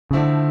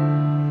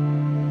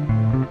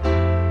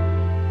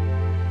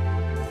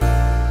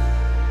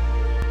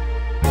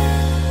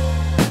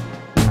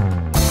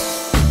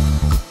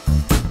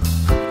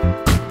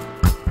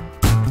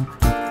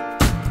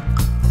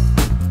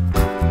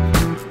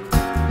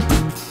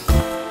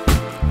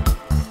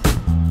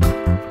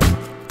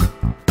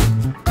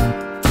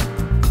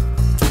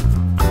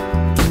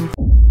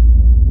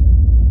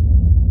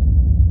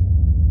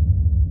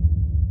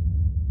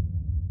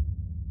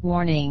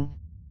Warning.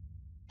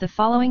 The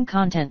following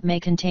content may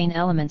contain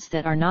elements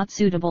that are not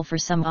suitable for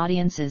some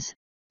audiences.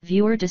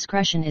 Viewer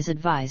discretion is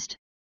advised.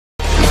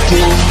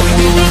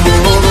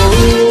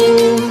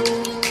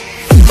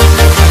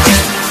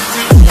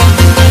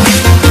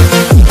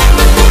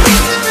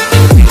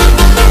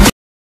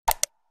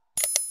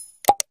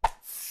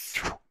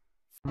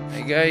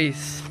 Hi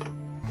guys.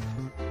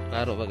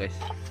 Klaro ba guys?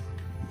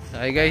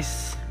 Hi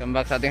guys, come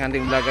back sa ating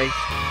hunting vlog guys.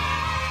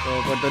 So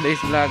for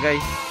today's vlog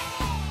guys,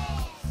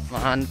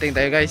 ma-hunting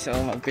tayo guys. So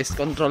mag-pest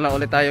control na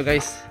ulit tayo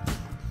guys.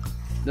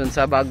 Doon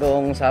sa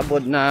bagong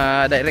sabod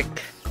na direct.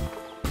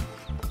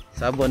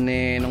 Sabon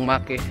ni Manong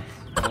Macky.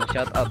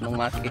 Shout out Manong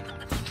Macky.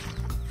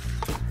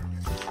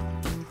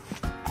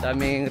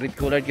 Daming red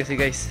colored kasi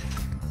guys.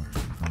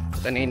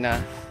 Kanina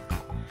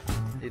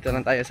dito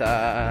lang tayo sa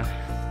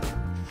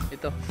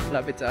ito,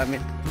 lapit sa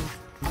amin.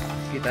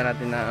 Kita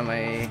natin na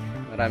may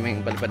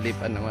maraming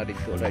palipad-lipan na mga red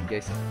colored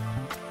guys.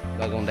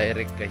 Bagong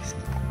direct guys.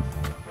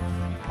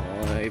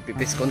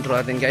 Ipipis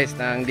control natin guys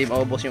nang di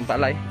maubos yung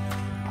palay.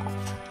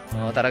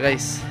 Tara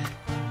guys.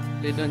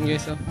 Doon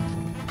guys oh.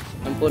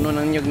 Ang puno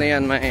ng nyug na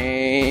yan may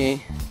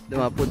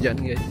dumapo dyan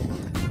guys.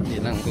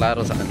 Hindi lang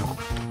klaro sa ano,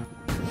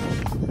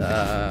 sa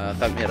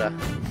camera.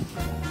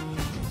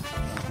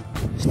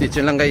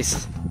 Stitch lang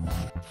guys.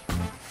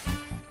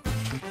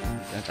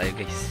 Dito tayo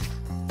guys.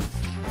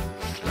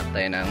 Lang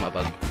tayo ng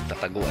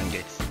mapagtataguan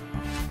guys.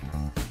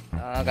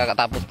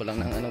 Kakatapos pa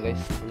lang ng ano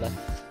guys, ulan.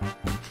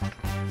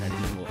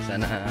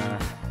 Sana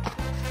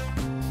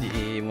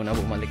di muna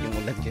bumalik yung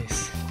ulan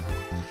guys.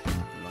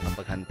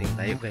 Makapag-hunting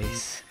tayo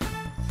guys.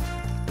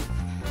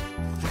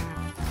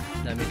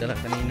 Dami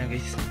talaga kanina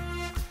guys.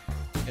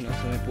 Yun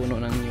also may puno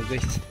ng new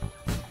guys.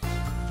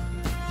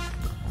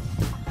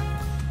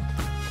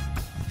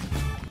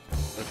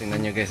 So,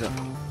 tingnan nyo guys oh.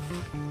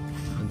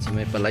 Yun sa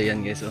may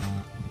palayan guys oh.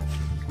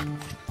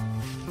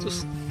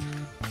 Sus,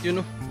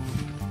 yun oh.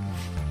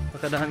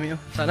 Makadami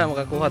oh. Sana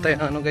makakuha tayo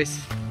ng ano guys,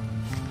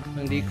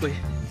 ng decoy.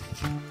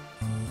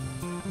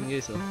 Yun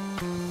guys oh.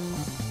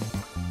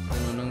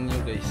 Ano ng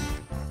new guys.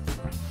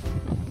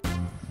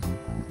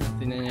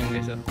 Tingnan nyo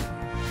guys oh.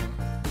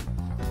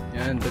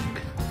 Yan,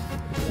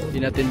 hindi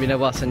natin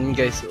binawasan yun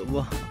guys.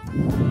 Oba.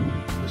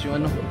 Tapos yung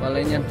ano,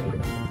 palay niyan.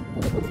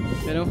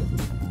 Yan o.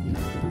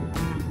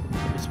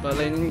 Tapos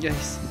palay niyan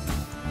guys.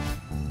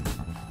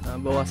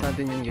 Bawasan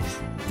natin yun guys.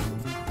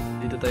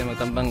 Dito tayo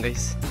magtambang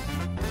guys.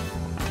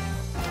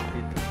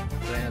 Dito.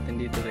 Try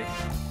natin dito guys.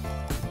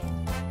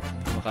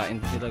 Makain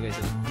pa sila guys.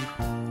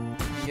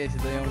 Guys,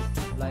 ito yung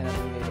line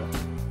natin guys.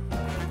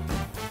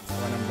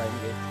 Gawa ng line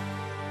guys.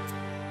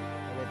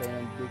 Kaya tayo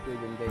ng dito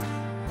dyan guys.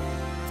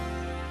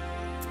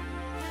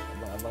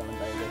 Abang lang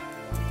tayo guys.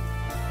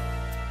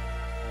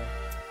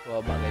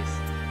 Baba guys.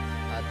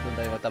 At doon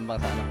tayo matambang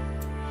sa ano,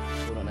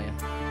 puno na yan.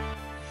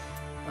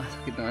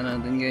 Sakit ng ano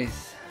natin guys.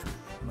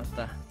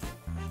 Mata.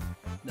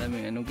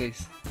 Daming ano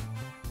guys.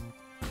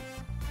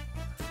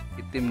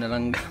 Itim na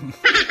langgam.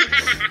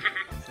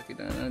 Sakit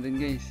ng ano natin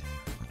guys.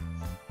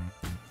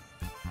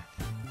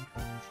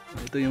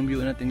 Ito yung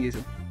view natin guys.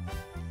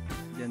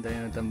 Diyan tayo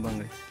natambang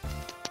guys.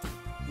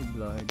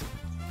 Blood.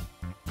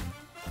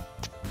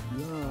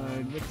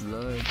 Blood, what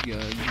blood,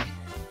 gagi.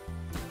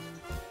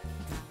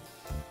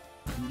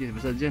 Hindi,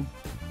 basta dyan.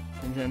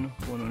 Dyan sa ano,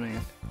 puno na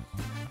yan.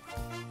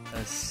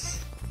 Tas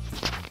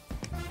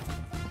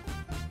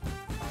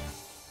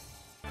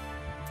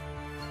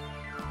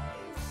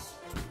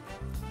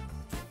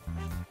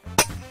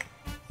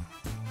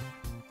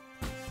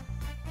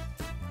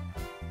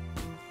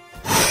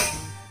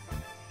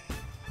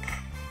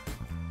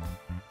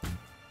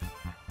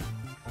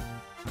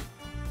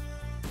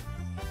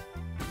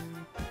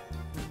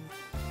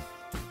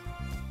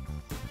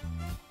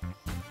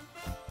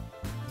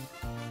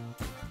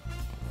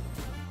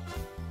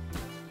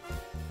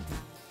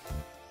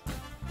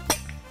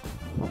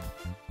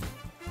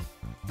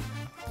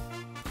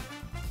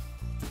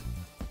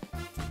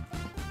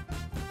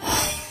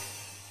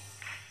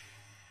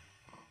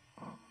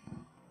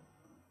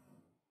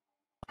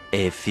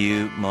a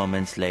few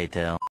moments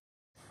later.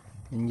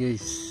 yun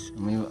guys,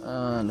 may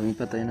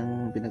lumipat tayo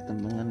ng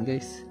pinagtambangan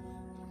guys.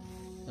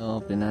 So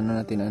pinano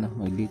natin ano,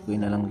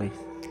 mag-decoy na lang guys.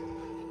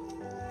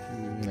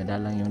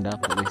 Madalang yung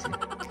dako guys eh.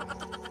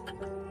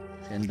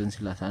 Kasi andun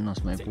sila sa ano,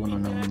 may puno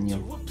ng inyo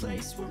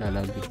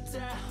lalagi.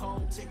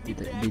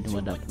 Di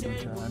dumadapo doon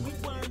sa ano.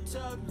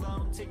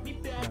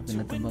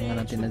 Pinatambangan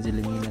natin na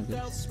zilingina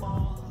guys.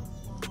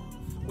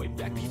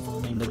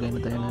 Lagay na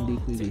tayo ng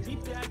decoy guys.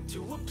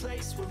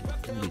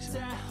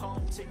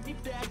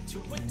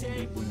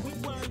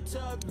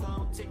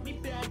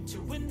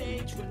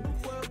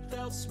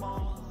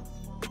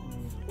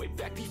 Way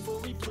back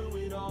before we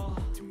blew it all.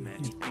 Too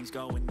many things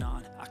going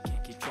on, I can't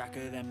keep track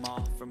of them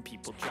all. From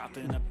people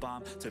dropping a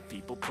bomb to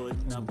people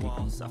putting up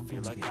walls. I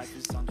feel like life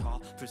is on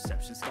hold,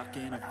 perception stuck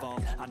in a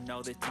vault. I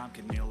know that time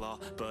can heal all,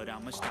 but how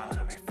much time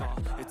till we fall?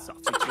 It's It's all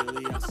too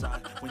chilly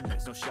outside when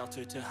there's no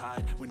shelter to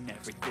hide. When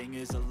everything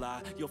is a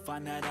lie, you'll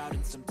find that out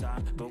in some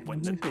time. But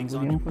when the things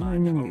on your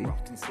mind are all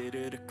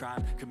considered a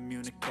crime,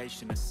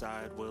 communication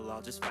aside, we'll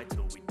all just fight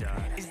till we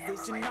die. Is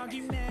this an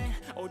argument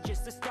or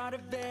just the start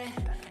of it?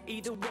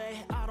 Either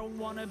way, I don't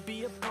wanna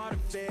be a part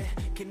of it.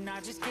 Can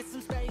I just get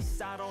some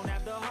space? I don't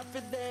have the heart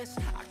for this.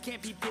 I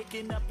can't be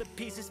picking up the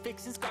pieces,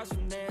 fixing scars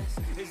from this.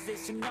 Is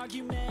this an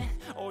argument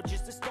or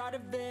just the start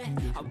of it?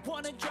 I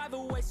wanna drive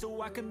away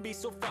so I can be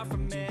so far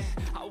from it.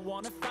 I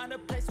wanna find a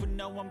place where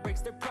no one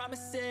breaks their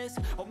promises,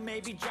 or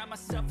maybe drown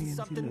myself in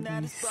something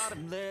that is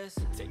bottomless.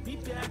 Take me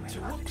back to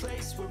a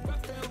place where I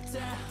felt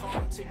at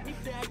home. Take me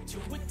back to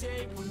a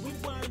day when we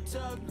weren't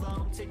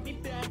alone. Take me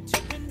back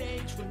to an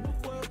age when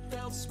the world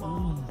felt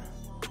small.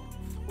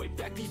 Way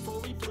back before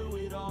we blew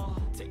it all.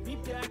 Take me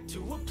back to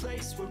a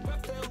place where I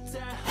felt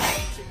at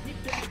home. Take me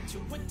back to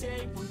a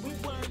day when we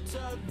weren't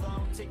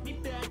alone. Take me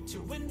back to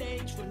an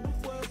age when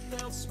the world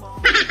felt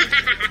small.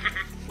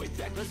 Way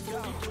back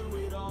before we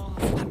blew it all.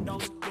 I know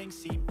things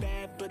seem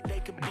bad, but they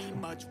could be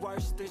much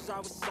worse. There's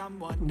always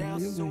someone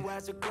else who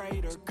has a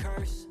greater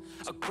curse,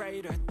 a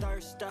greater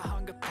thirst, a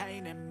hunger,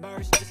 pain, and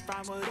mercy. Just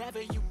find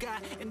whatever you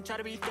got and try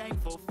to be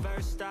thankful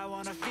first. I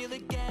wanna feel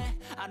again,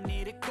 I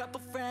need a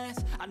couple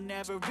friends. I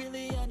never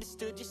really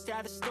understood just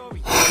how the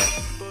story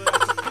ends, but I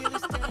just feel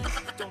this tense.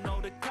 Don't know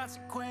the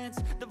consequence,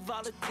 the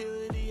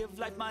volatility of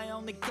life, my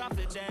only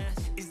confidence.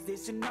 Is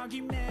this an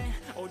argument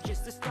or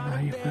just the start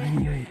of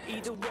it?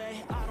 Either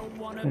way, I don't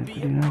wanna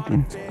be a part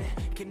of it.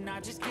 Can I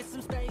just get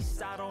some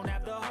space? I don't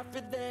have the heart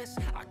for this.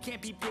 I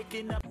can't be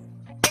picking up.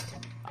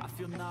 I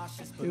feel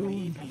nauseous,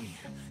 believe me.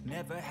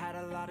 Never had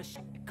a lot of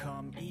shit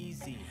come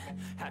easy.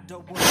 Had to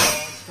work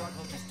hard,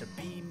 struggle just to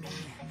be me.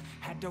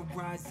 Had to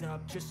rise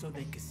up just so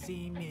they could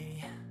see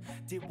me.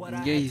 Did what I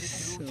had to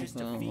do just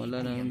to feed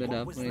wala nang me.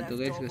 dadap What was nito left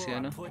guys over, kasi I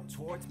ano, put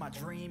towards my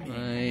dreaming.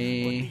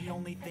 may But the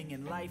only thing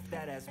in life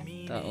that has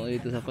meaning tao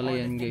dito sa are the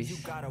palayan things guys. you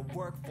gotta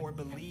work for,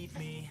 believe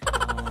me. Take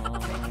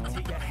it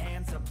to your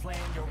hands, a plan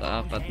your own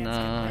Kaapat na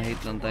hands, hit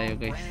lang tayo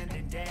guys. brand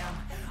and damn,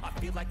 I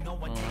feel like no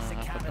one takes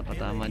Apat na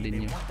patama accountability. din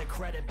They yun. want the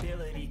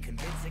credibility,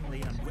 convincingly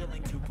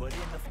unwilling to put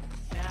in the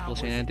now.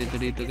 Pusin natin ito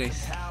dito guys.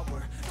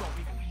 Power, don't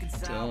be fucking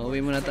So sour. uwi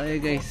muna tayo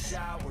guys.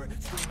 Shower,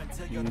 scream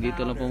until you're Yung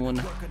dito lang po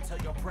muna. work until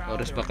you're proud. O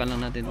respakan lang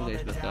natin ito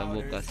guys basta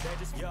bukas.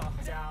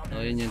 So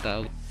yun yung tao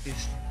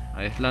guys.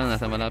 Ayos lang,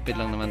 nasa malapit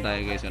lang naman tayo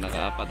guys. So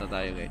nakaapat na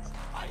tayo guys.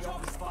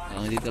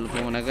 So dito lang po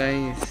muna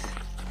guys.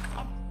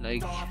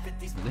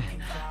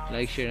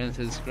 Like, share and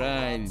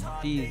subscribe.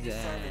 Peace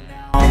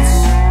out.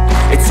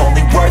 It's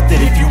only worth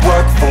it if you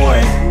work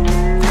for it.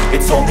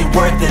 It's only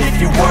worth it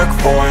if you work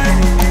for it.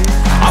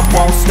 I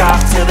won't stop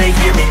till they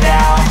hear me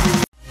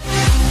now.